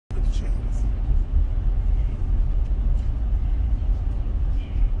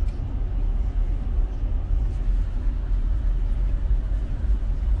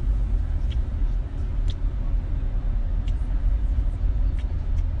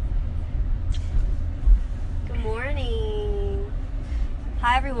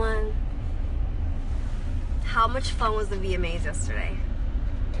everyone. How much fun was the VMAs yesterday?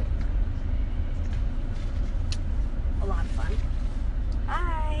 A lot of fun.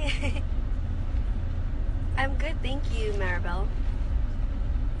 Hi. I'm good, thank you, Maribel.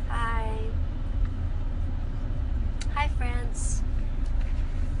 Hi. Hi, friends.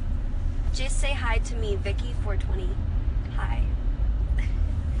 Just say hi to me, Vicky420. Hi.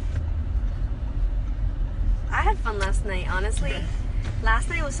 I had fun last night, honestly. Last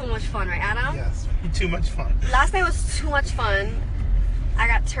night was so much fun, right, Adam? Yes, too much fun. Last night was too much fun. I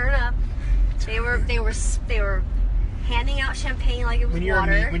got turned up. They were handing out champagne like it was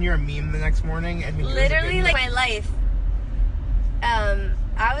water. When you're a meme the next morning, and literally like my life.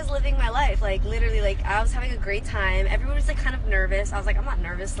 I was living my life, like literally, like I was having a great time. Everyone was like kind of nervous. I was like, I'm not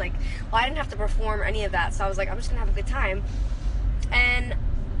nervous. Like, well, I didn't have to perform or any of that, so I was like, I'm just gonna have a good time. And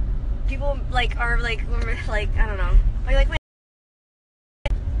people like are like I don't know, like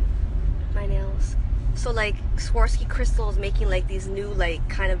my nails. So like Swarovski crystal is making like these new like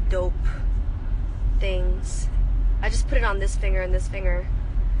kind of dope things. I just put it on this finger and this finger.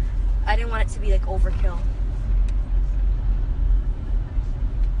 I didn't want it to be like overkill.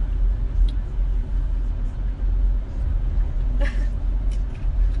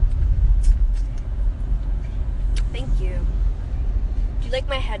 Thank you. Do you like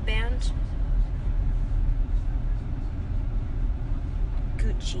my headband?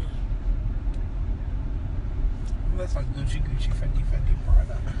 Gucci. That's like Gucci, Fendi,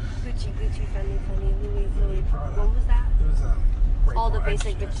 Prada. Gucci, Fendi, Louis, Prada. What was that? It was all the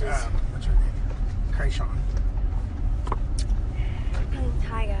basic bitches. What's her name? Krayshawn.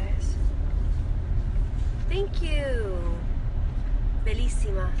 Hi guys. Thank you.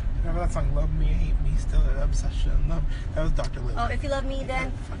 Bellissima. Remember that song, Love Me, Hate Me, Still an Obsession? Love. That was Dr. Luke. Oh, if you love me,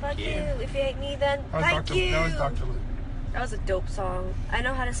 then fuck you. If you hate me, then thank you. That was Dr. Luke. That was a dope song. I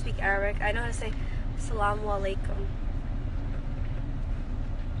know how to speak Arabic. I know how to say Assalamu alaikum.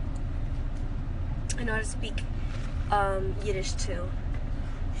 I know how to speak Yiddish too.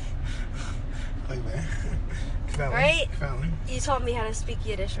 Like that. Right? Felony. You taught me how to speak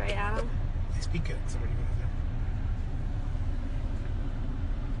Yiddish, right, Adam? I speak it, so what are you gonna do?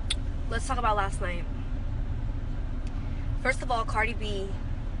 Let's talk about last night. First of all, Cardi B.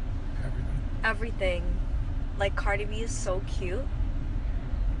 Everything. Like, Cardi B is so cute.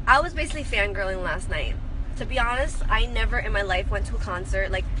 I was basically fangirling last night. To be honest, I never in my life went to a concert.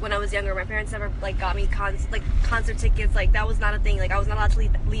 Like, when I was younger, my parents never, like, got me concert tickets. Like, that was not a thing. Like, I was not allowed to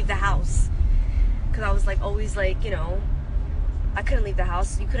leave the house. Because I was, like, always, like, you know, I couldn't leave the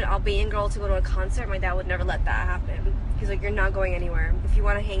house. You couldn't Albanian girl to go to a concert. My dad would never let that happen. He's like, you're not going anywhere. If you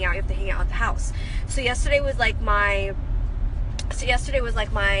want to hang out, you have to hang out at the house. So yesterday was like my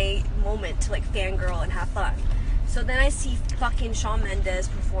moment to like fangirl and have fun. So then I see fucking Shawn Mendes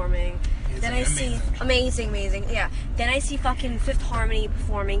performing. Then I see amazing. Yeah. Then I see fucking Fifth Harmony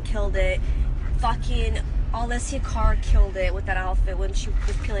performing, killed it. Fucking Alessia Cara killed it with that outfit when she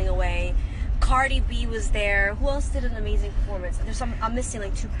was peeling away. Cardi B was there. Who else did an amazing performance? I'm missing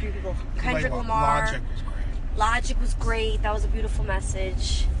like 2-3 people. Kendrick Lamar. Logic was great. Logic was great. That was a beautiful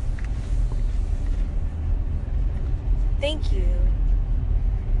message. Thank you.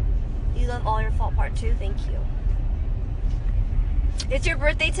 You love All Your Fault Part 2? Thank you. It's your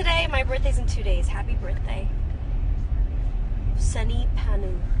birthday today? My birthday's in 2 days. Happy birthday. Sunny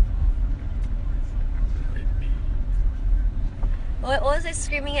Panu. What was I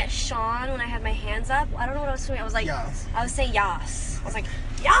screaming at Sean when I had my hands up? I don't know what I was screaming. I was like, Yas. I was saying yas. I was like,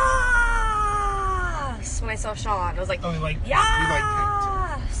 yas! When I saw Sean, I was like, Oh, we like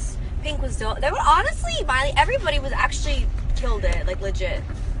yas! Pink was dope. They were honestly, everybody was actually killed it, like legit.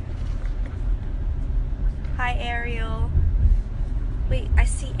 Hi, Ariel. Wait, I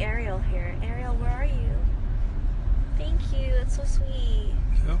see Ariel here. Ariel, where are you? Thank you. That's so sweet.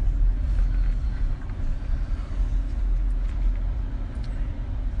 Yep.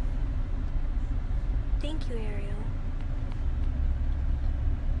 Thank you, Ariel.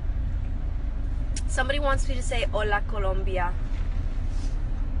 Somebody wants me to say Hola Colombia.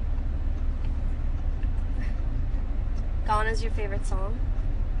 Gone is your favorite song?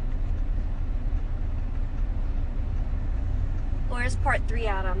 Where's part 3,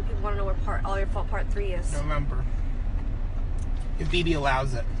 Adam? People want to know where All Your Fault Part 3 is. November. If Bebe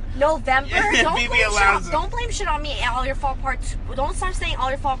allows it. November? Yeah, Don't blame shit on me. All Your Fault Part 2. Don't start saying All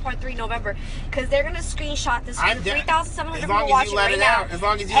Your Fault Part 3 November. Because they're going to screenshot this. 3,700 people watching right now. As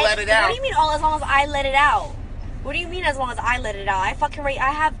long as you let it out. What do you mean as long as I let it out? What do you mean as long as I let it out? I fucking rate.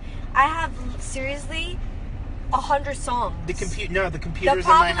 I have seriously 100 songs. The computers in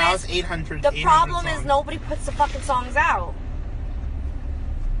my house, 800. The problem is nobody puts the fucking songs out.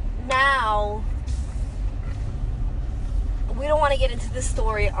 now we don't want to get into this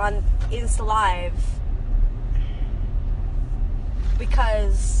story on Insta Live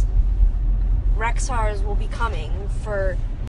because Rexhars will be coming for